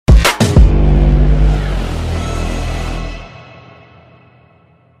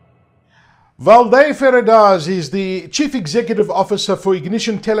Valday Ferredas is the Chief Executive Officer for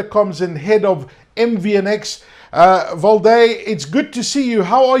Ignition Telecoms and Head of MVNX. Valday, it's good to see you.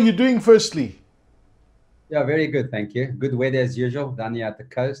 How are you doing firstly? Yeah, very good, thank you. Good weather as usual down here at the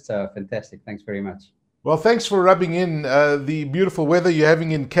coast. Fantastic, thanks very much. Well, thanks for rubbing in the beautiful weather you're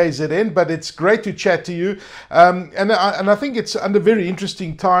having in KZN, but it's great to chat to you. And I think it's under very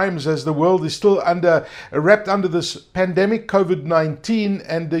interesting times as the world is still wrapped under this pandemic, COVID-19,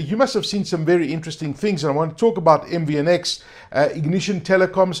 and you must have seen some very interesting things. And I want to talk about MVNX, Ignition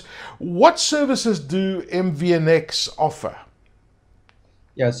Telecoms. What services do MVNX offer?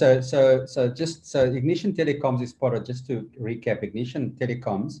 Yeah, so Ignition Telecoms is part of, just to recap, Ignition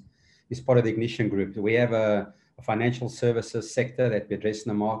Telecoms is part of the Ignition Group. We have a financial services sector that we address in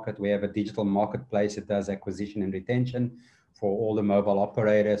the market. We have a digital marketplace that does acquisition and retention for all the mobile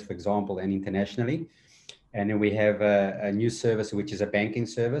operators, for example, and internationally. And then we have a new service, which is a banking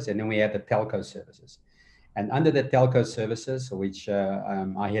service. And then we have the telco services. And under the telco services, which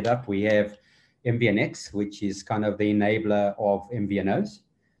I head up, we have MVNX, which is kind of the enabler of MVNOs.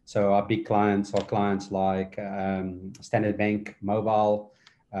 So our big clients are clients like Standard Bank Mobile,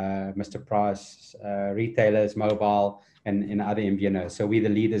 Mr. Price, retailers, mobile, and other MVNOs. So we're the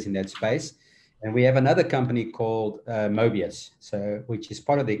leaders in that space. And we have another company called Mobius, which is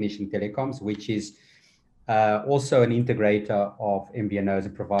part of the Ignition Telecoms, which is also an integrator of MVNOs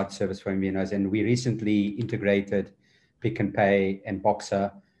and provides service for MVNOs. And we recently integrated Pick n Pay and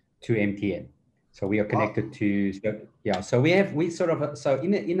Boxer to MTN. So we are connected to, so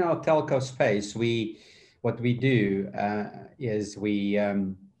in our telco space, what we do is we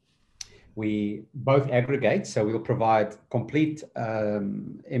both aggregate. So we'll provide complete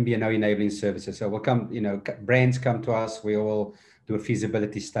MVNO enabling services. So we'll come, brands come to us, we will do a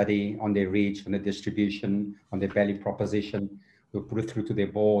feasibility study on their reach, on the distribution, on their value proposition. We'll put it through to their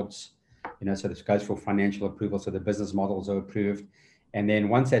boards, so this goes for financial approval. So the business models are approved. And then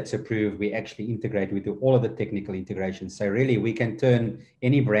once that's approved, we actually integrate, we do all of the technical integration. So really we can turn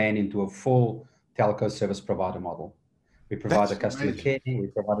any brand into a full telco service provider model. We provide the customer care, we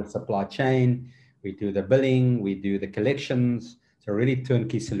provide the supply chain, we do the billing, we do the collections. So really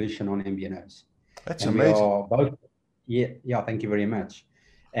turnkey solution on MVNOs. That's amazing. We are both, thank you very much.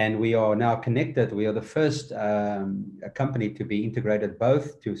 And we are now connected. We are the first company to be integrated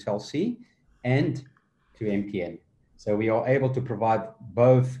both to Cell C and to MTN. So we are able to provide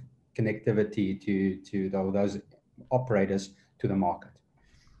both connectivity to those operators to the market.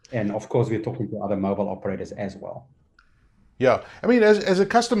 And of course, we're talking to other mobile operators as well. Yeah, I mean, as a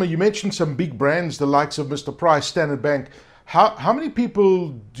customer, you mentioned some big brands, the likes of Mr. Price, Standard Bank. How many people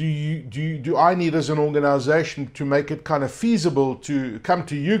do I need as an organization to make it kind of feasible to come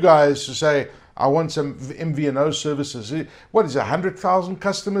to you guys to say, I want some MVNO services? What is it, 100,000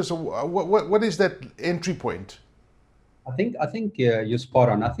 customers? Or what is that entry point? I think you're spot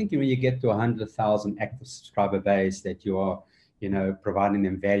on. I think when you get to 100,000 active subscriber base that you are, providing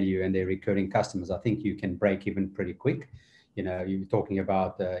them value and they're recurring customers, I think you can break even pretty quick. You're talking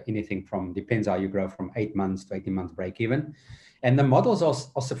about anything from, depends how you grow, from 8 months to 18 months break even. And the models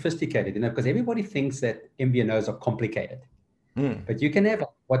are sophisticated, because everybody thinks that MVNOs are complicated. But you can have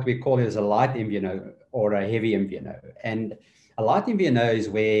what we call as a light MVNO or a heavy MVNO. And a light MVNO is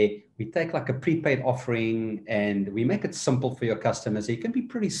where we take like a prepaid offering and we make it simple for your customers. So you can be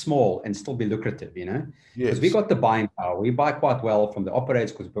pretty small and still be lucrative, because we got the buying power. We buy quite well from the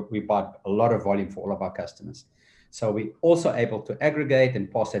operators because we buy a lot of volume for all of our customers. So we're also able to aggregate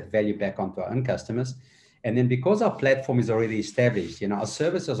and pass that value back onto our own customers. And then because our platform is already established, our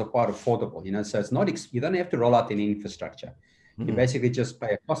services are quite affordable, so it's not, you don't have to roll out any infrastructure. You basically just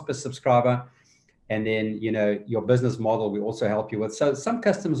pay a cost per subscriber. And then, your business model, we also help you with. So some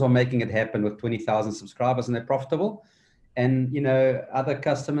customers are making it happen with 20,000 subscribers and they're profitable. And, other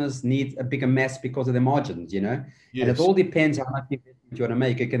customers need a bigger mass because of their margins, Yes. And it all depends how much investment you want to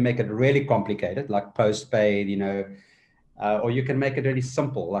make. You can make it really complicated, like postpaid, or you can make it really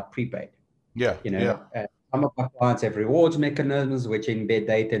simple, like prepaid. Some of our clients have rewards mechanisms, which embed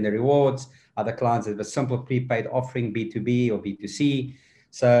data in the rewards. Other clients have a simple prepaid offering, B2B or B2C.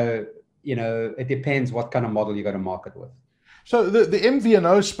 So, it depends what kind of model you go to market with. So the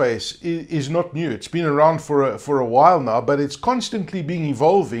MVNO space is not new. It's been around for a while now, but it's constantly being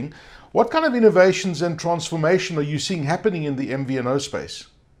evolving. What kind of innovations and transformation are you seeing happening in the MVNO space?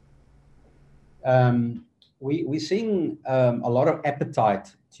 We're seeing a lot of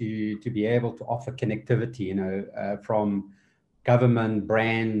appetite to be able to offer connectivity, from government,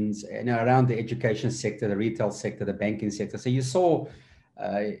 brands, around the education sector, the retail sector, the banking sector. So you saw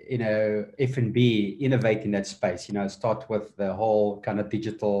F&B innovate in that space, start with the whole kind of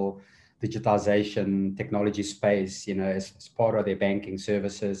digital digitization, technology space, as part of their banking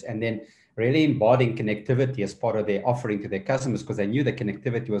services, and then really embodying connectivity as part of their offering to their customers, because they knew that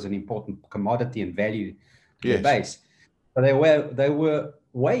connectivity was an important commodity and value to their Yes. base. So they were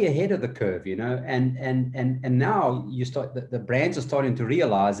way ahead of the curve, and now the brands are starting to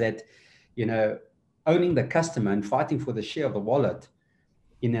realize that, owning the customer and fighting for the share of the wallet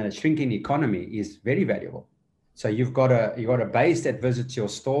in a shrinking economy is very valuable. So you've got a base that visits your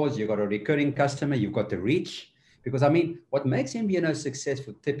stores, you've got a recurring customer, you've got the reach. Because what makes MVNO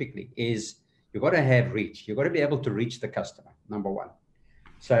successful typically is you've got to have reach. You've got to be able to reach the customer, number one.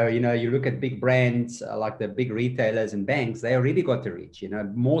 So, you look at big brands like the big retailers and banks, they already got the reach,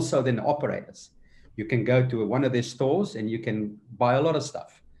 more so than the operators. You can go to one of their stores and you can buy a lot of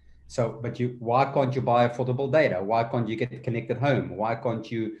stuff. So, but why can't you buy affordable data? Why can't you get connected home? Why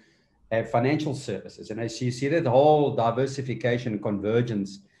can't you have financial services? And as you see that whole diversification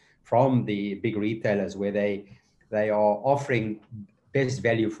convergence from the big retailers, where they are offering best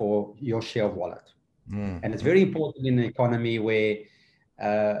value for your share of wallet. And it's very important in an economy where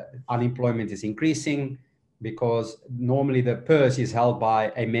unemployment is increasing, because normally the purse is held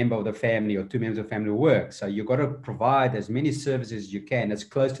by a member of the family or two members of the family who work. So you've got to provide as many services as you can, as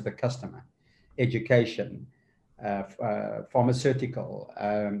close to the customer: education, pharmaceutical,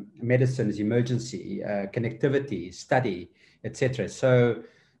 medicines, emergency, connectivity, study, etc. So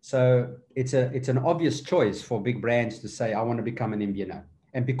it's an obvious choice for big brands to say, I want to become an MVNO.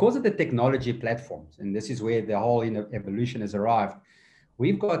 And because of the technology platforms, and this is where the whole evolution has arrived,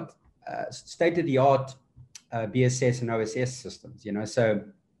 we've got state-of-the-art BSS and OSS systems, so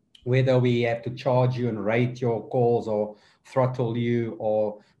whether we have to charge you and rate your calls, or throttle you,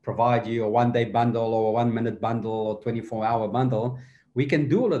 or provide you a one-day bundle or a 1-minute bundle or 24-hour bundle, we can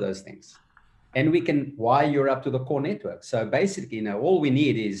do all of those things. And we can wire you up to the core network. So basically, all we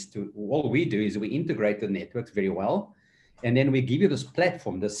do is we integrate the networks very well. And then we give you this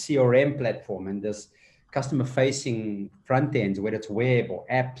platform, this CRM platform, and this customer-facing front ends, whether it's web or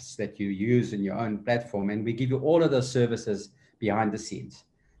apps that you use in your own platform. And we give you all of those services behind the scenes.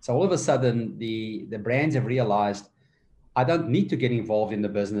 So all of a sudden, the brands have realized, I don't need to get involved in the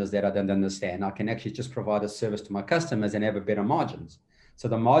business that I don't understand. I can actually just provide a service to my customers and have a better margins. So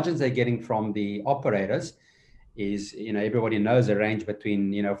the margins they're getting from the operators is, everybody knows a range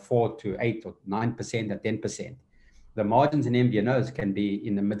between, 4 to 8 or 9% or 10%. The margins in MVNOs can be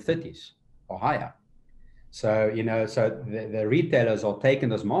in the mid-30s or higher. So, the retailers are taking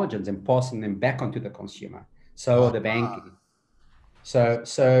those margins and passing them back onto the consumer. So the banking. So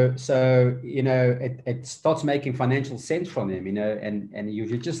it starts making financial sense from them, and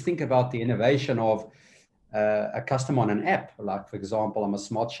you just think about the innovation of a customer on an app. Like, for example, I'm a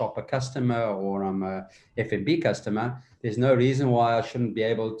Smart Shopper customer, or I'm a FNB customer. There's no reason why I shouldn't be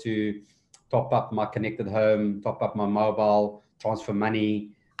able to top up my connected home, top up my mobile, transfer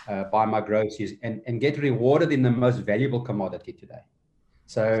money, buy my groceries, and get rewarded in the most valuable commodity today.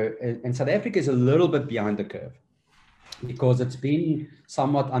 So, and South Africa is a little bit behind the curve, because it's been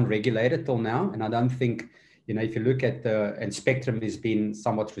somewhat unregulated till now. And I don't think, if you look at and spectrum has been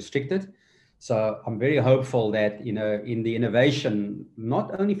somewhat restricted. So I'm very hopeful that, in the innovation,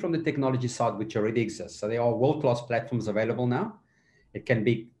 not only from the technology side, which already exists. So there are world-class platforms available now. It can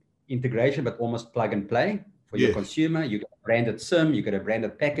be integration, but almost plug and play for your consumer. You get a branded SIM, you get a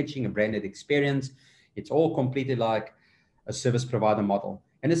branded packaging, a branded experience. It's all completely like a service provider model.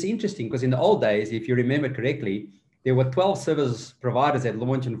 And it's interesting because in the old days, if you remember correctly, there were 12 service providers that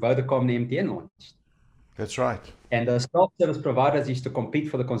launched and Vodacom and MTN launched. That's right. And those 12 service providers used to compete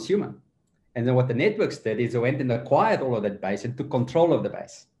for the consumer. And then what the networks did is they went and acquired all of that base and took control of the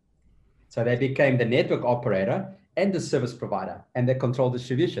base. So they became the network operator and the service provider, and they control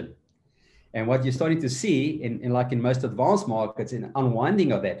distribution. And what you're starting to see in most advanced markets, in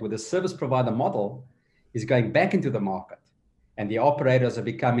unwinding of that, with the service provider model is going back into the market, and the operators are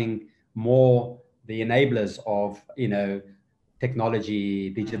becoming more the enablers of,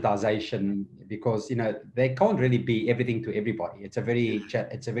 technology, digitization, because, they can't really be everything to everybody. It's a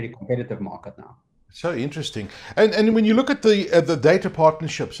very competitive market now. So interesting. And when you look at the data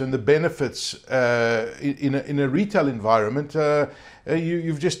partnerships and the benefits in a retail environment,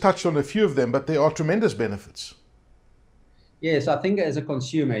 you've just touched on a few of them, but there are tremendous benefits. Yes, I think as a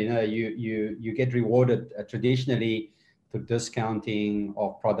consumer, you get rewarded traditionally through discounting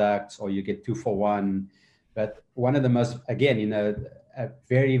of products, or you get 2 for 1. But one of the most, again, a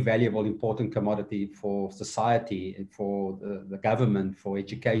very valuable, important commodity for society, for the government, for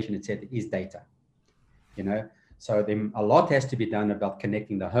education, etc., is data. So then a lot has to be done about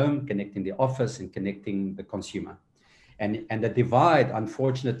connecting the home, connecting the office, and connecting the consumer. And the divide,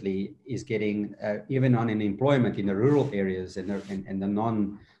 unfortunately, is getting, even on unemployment in the rural areas and the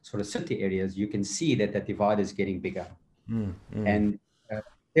non sort of city areas, you can see that the divide is getting bigger. And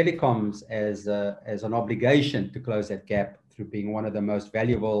telecoms as an obligation to close that gap through being one of the most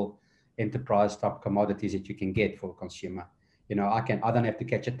valuable enterprise type commodities that you can get for a consumer. You know, I don't have to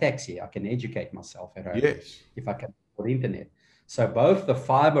catch a taxi. I can educate myself at home. Yes. If I can afford internet. So both the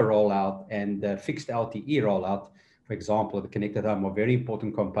fiber rollout and the fixed LTE rollout, for example, the connected home, are very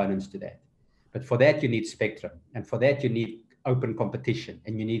important components to that. But for that, you need spectrum. And for that, you need open competition,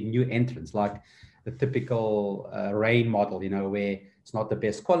 and you need new entrants, like the typical RAIN model, you know, where it's not the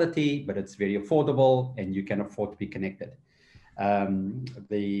best quality, but it's very affordable and you can afford to be connected. The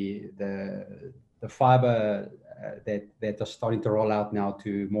fiber that are starting to roll out now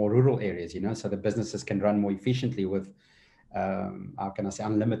to more rural areas, you know, so the businesses can run more efficiently with, how can I say,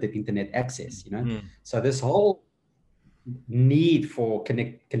 unlimited internet access, you know. So this whole need for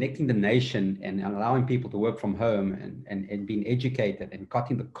connecting the nation and allowing people to work from home and being educated and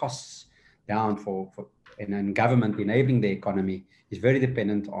cutting the costs down and government enabling the economy is very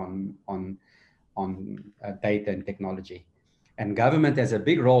dependent on data and technology. And government has a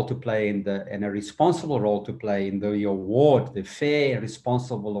big role to play and a responsible role to play in the award, the fair,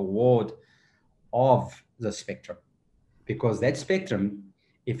 responsible award of the spectrum. Because that spectrum,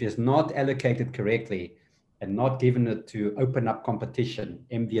 if it's not allocated correctly and not given it to open up competition,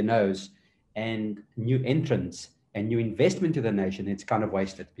 MVNOs, and new entrants and new investment to the nation, it's kind of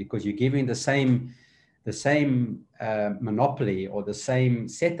wasted, because you're giving the same monopoly or the same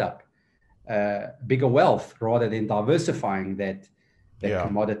setup bigger wealth rather than diversifying that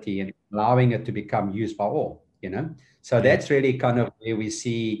commodity and allowing it to become used by all, you know. So that's really kind of where we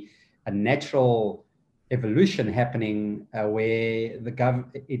see a natural evolution happening, where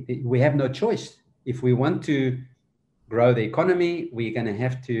we have no choice. If we want to grow the economy, we're going to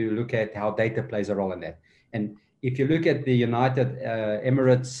have to look at how data plays a role in that. And if you look at the United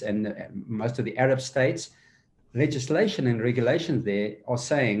Emirates and most of the Arab states, legislation and regulations there are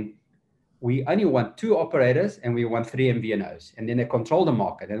saying we only want 2 operators and we want 3 MVNOs, and then they control the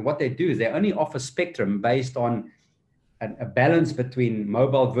market. And what they do is they only offer spectrum based on a balance between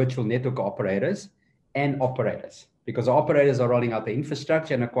mobile virtual network operators and operators, because the operators are rolling out the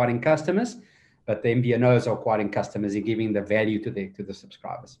infrastructure and acquiring customers, but the MVNOs are acquiring customers and giving the value to the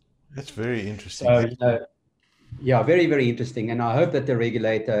subscribers. That's very interesting. So, yeah, very, very interesting. And I hope that the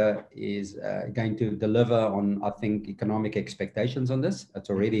regulator is going to deliver on, I think, economic expectations on this. It's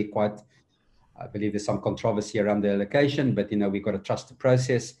already quite, I believe there's some controversy around the allocation, but, you know, we've got to trust the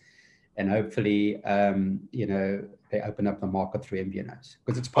process. And hopefully, you know, they open up the market through MVNOs,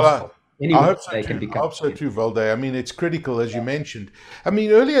 because it's possible. I hope so too, Valde. I mean, it's critical, as you mentioned. I mean,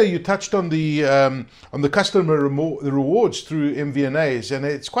 earlier you touched on the customer rewards through MVNAs, and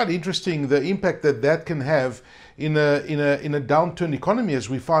it's quite interesting the impact that can have in a downturn economy as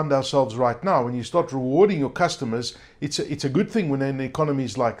we find ourselves right now. When you start rewarding your customers, it's a good thing when an economy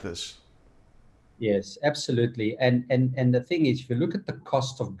is like this. Yes, absolutely. And the thing is, if you look at the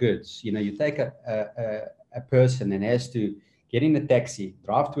cost of goods, you know, you take a person and has to get in a taxi,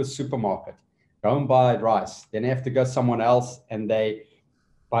 drive to a supermarket, go and buy rice, then they have to go somewhere else and they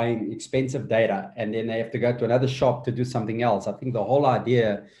buying expensive data, and then they have to go to another shop to do something else. I think the whole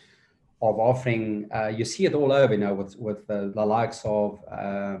idea of offering, you see it all over, you know, with the likes of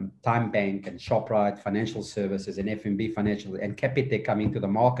Time Bank and ShopRite Financial Services and FNB Financial and Capitec coming to the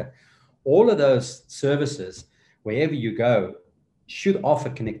market. All of those services, wherever you go, should offer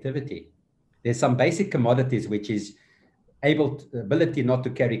connectivity. There's some basic commodities, which is ability not to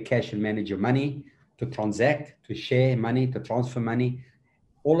carry cash and manage your money, to transact, to share money, to transfer money,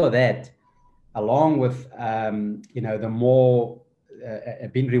 all of that, along with, you know, the more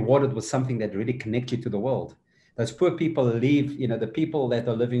being rewarded with something that really connects you to the world. Those poor people leave, you know, the people that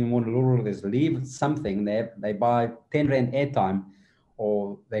are living in more rural areas leave something, they buy 10 Rand airtime,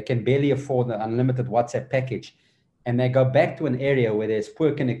 or they can barely afford the unlimited WhatsApp package, and they go back to an area where there's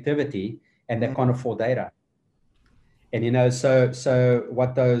poor connectivity and they can't afford data. And, you know, so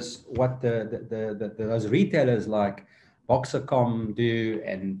what those retailers like Boxer.com do,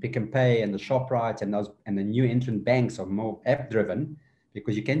 and Pick n Pay and the ShopRite and the new entrant banks are more app driven,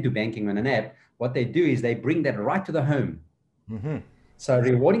 because you can do banking on an app. What they do is they bring that right to the home. So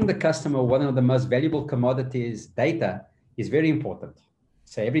rewarding the customer, one of the most valuable commodities, data, is very important.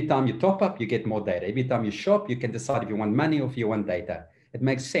 So every time you top up, you get more data. Every time you shop, you can decide if you want money or if you want data. It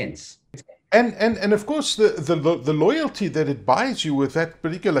makes sense. And of course the loyalty that it buys you with that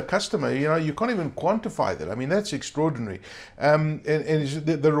particular customer, you can't even quantify that. I mean, that's extraordinary. And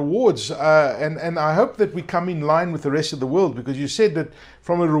the rewards, and I hope that we come in line with the rest of the world, because you said that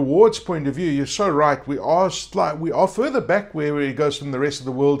from a rewards point of view, you're so right. We are further back where it goes from the rest of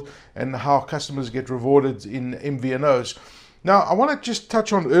the world, and how customers get rewarded in MVNOs. Now, I want to just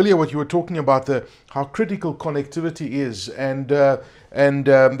touch on earlier what you were talking about, how critical connectivity is, and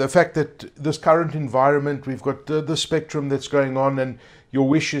the fact that this current environment, we've got the spectrum that's going on, and your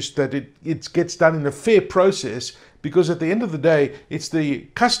wish is that it gets done in a fair process, because at the end of the day, it's the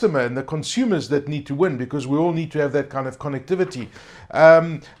customer and the consumers that need to win, because we all need to have that kind of connectivity.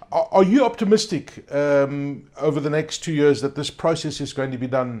 Are you optimistic over the next 2 years that this process is going to be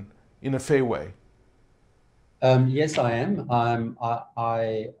done in a fair way? Yes, I am.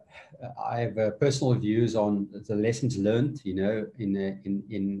 I have personal views on the lessons learned, in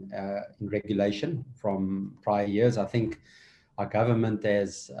regulation from prior years. I think our government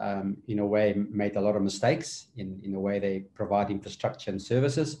has, in a way, made a lot of mistakes in the way they provide infrastructure and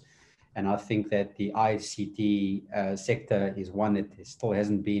services. And I think that the ICT sector is one that still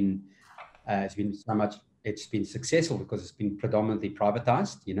hasn't been, it's been successful because it's been predominantly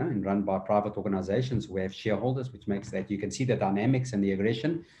privatized, and run by private organizations who have shareholders, which makes that you can see the dynamics and the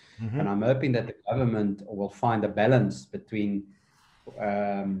aggression. Mm-hmm. And I'm hoping that the government will find a balance between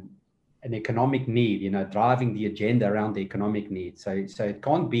an economic need, driving the agenda around the economic need. So it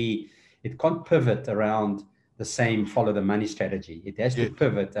can't pivot around the same follow the money strategy. It has to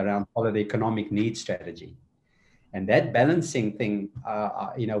pivot around follow the economic need strategy. And that balancing thing,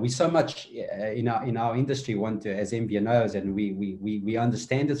 we so much in our industry want to, as MVNOs, and we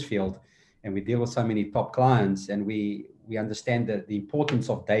understand this field, and we deal with so many top clients, and we understand the importance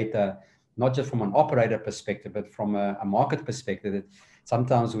of data, not just from an operator perspective, but from a market perspective. That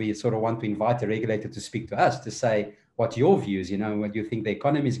sometimes we sort of want to invite a regulator to speak to us to say, what's your views? What do you think the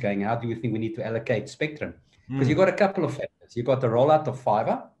economy is going? How do you think we need to allocate spectrum? Because you've got a couple of factors. You've got the rollout of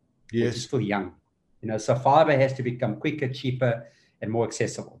fiber, which is still young. So fiber has to become quicker, cheaper, and more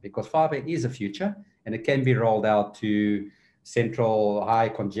accessible, because fiber is a future, and it can be rolled out to central, high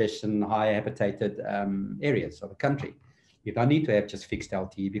congestion, high habitated areas of the country. You don't need to have just fixed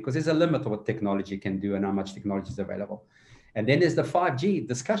LTE, because there's a limit to what technology can do and how much technology is available. And then there's the 5G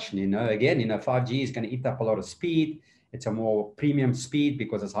discussion. Again, 5G is going to eat up a lot of speed. It's a more premium speed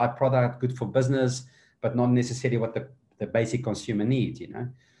because it's high product, good for business, but not necessarily what the basic consumer needs.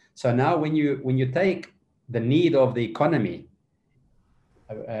 So now when you take the need of the economy,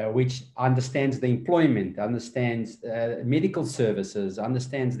 which understands the employment, understands medical services,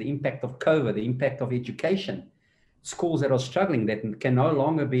 understands the impact of COVID, the impact of education, schools that are struggling, that can no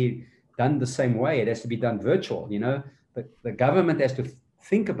longer be done the same way. It has to be done virtual, but the government has to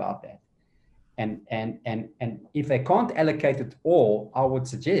think about that. And if they can't allocate it all, I would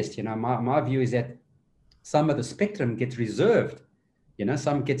suggest, my view is that some of the spectrum gets reserved.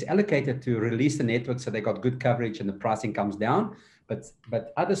 Some gets allocated to release the network so they got good coverage and the pricing comes down, but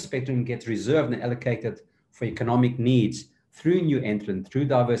other spectrum gets reserved and allocated for economic needs through new entrant, through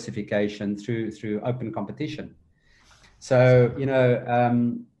diversification, through open competition. So,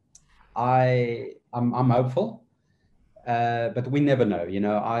 I'm hopeful, but we never know.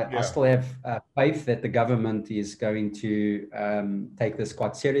 I still have faith that the government is going to take this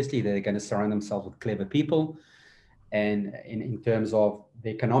quite seriously. They're going to surround themselves with clever people. And in terms of the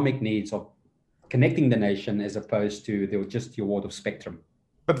economic needs of connecting the nation, as opposed to just the award of spectrum.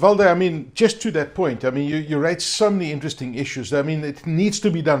 But Valde, just to that point, you raised so many interesting issues. It needs to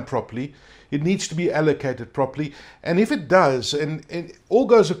be done properly. It needs to be allocated properly. And if it does, and it all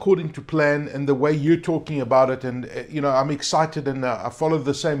goes according to plan and the way you're talking about it, and, I'm excited, and I follow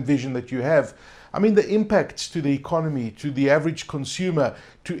the same vision that you have. The impacts to the economy, to the average consumer,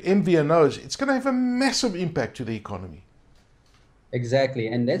 to MVNOs, it's going to have a massive impact to the economy. Exactly.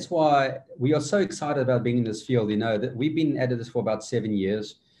 And that's why we are so excited about being in this field. That we've been at this for about 7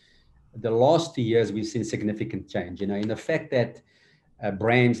 years. The last 2 years, we've seen significant change, in the fact that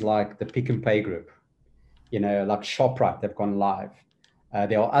brands like the Pick n Pay Group, like Shoprite, have gone live.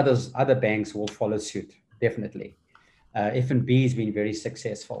 There are other banks who will follow suit, definitely. F&B has been very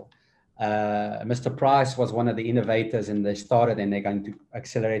successful. Mr. Price was one of the innovators, and they started, and they're going to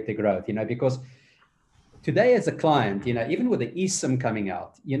accelerate the growth, because today as a client, even with the eSIM coming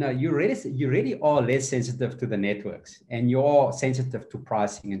out, you really are less sensitive to the networks, and you're sensitive to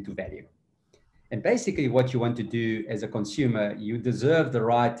pricing and to value. And basically what you want to do as a consumer, you deserve the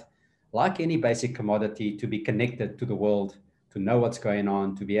right, like any basic commodity, to be connected to the world, to know what's going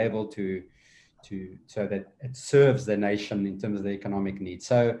on, to be able to so that it serves the nation in terms of the economic needs.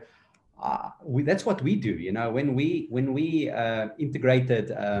 So that's what we do. You know, when we integrated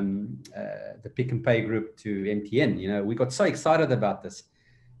the Pick n Pay group to MTN, you know, we got so excited about this.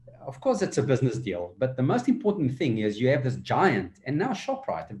 Of course, it's a business deal, but the most important thing is you have this giant, and now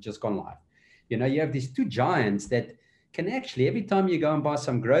ShopRite have just gone live. You know, you have these two giants that can actually, every time you go and buy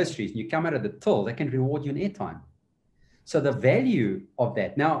some groceries and you come out of the till, they can reward you in airtime. So the value of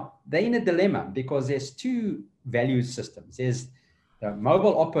that, now they're in a dilemma because there's two value systems. There's the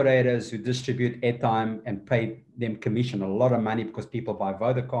mobile operators who distribute airtime and pay them commission a lot of money because people buy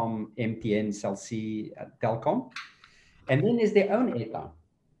Vodacom, MTN, Cell C, Telkom. And then there's their own airtime,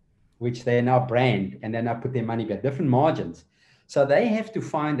 which they now brand and then now put their money at different margins. So they have to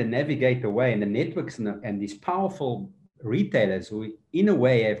find and navigate the way, and the networks and these powerful retailers who in a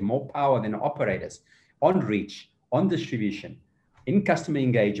way have more power than the operators on reach, on distribution, in customer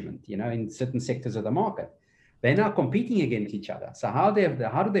engagement, you know, in certain sectors of the market. They're now competing against each other. So how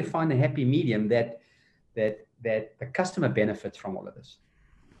do they find a happy medium that the customer benefits from all of this?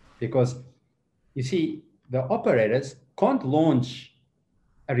 Because you see, the operators can't launch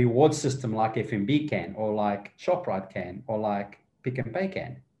a reward system like FNB can, or like ShopRite can, or like Pick n Pay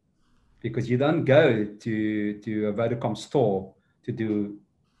can, because you don't go to a Vodacom store to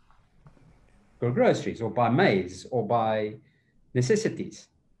go groceries or buy maize or buy necessities.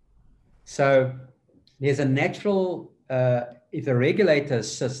 So there's a natural, if the regulator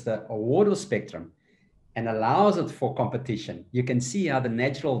sets the award spectrum and allows it for competition, you can see how the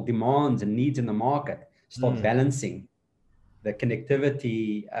natural demands and needs in the market start balancing the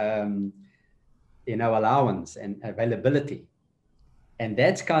connectivity, you know, allowance and availability. And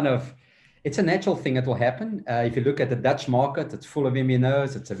that's kind of, it's a natural thing that will happen. If you look at the Dutch market, it's full of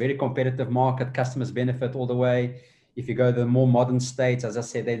MNOs. It's a very competitive market. Customers benefit all the way. If you go to the more modern states, as I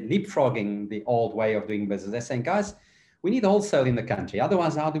said, they're leapfrogging the old way of doing business. They're saying, guys, we need wholesale in the country.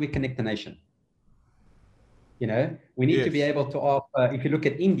 Otherwise, how do we connect the nation? You know, we need to be able to offer, if you look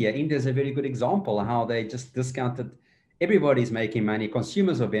at India, India is a very good example of how they just discounted. Everybody's making money,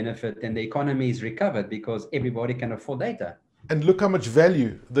 consumers will benefit, and the economy is recovered because everybody can afford data. And look how much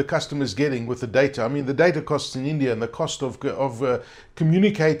value the customer is getting with the data. I mean, the data costs in India and the cost of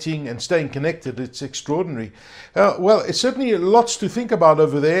communicating and staying connected, it's extraordinary. Well, it's certainly lots to think about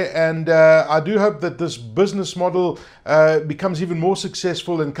over there. And I do hope that this business model becomes even more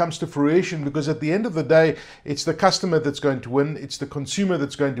successful and comes to fruition, because at the end of the day, it's the customer that's going to win, it's the consumer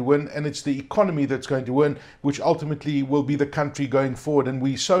that's going to win, and it's the economy that's going to win, which ultimately will be the country going forward. And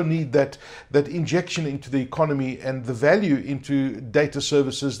we so need that injection into the economy and the value into data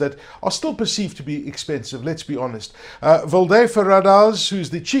services that are still perceived to be expensive, let's be honest. Waldev Ferradas, who's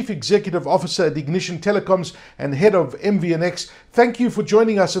the Chief Executive Officer at Ignition Telecoms and Head of MVNX, thank you for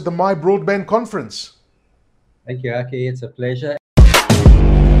joining us at the My Broadband Conference. Thank you, Aki. It's a pleasure.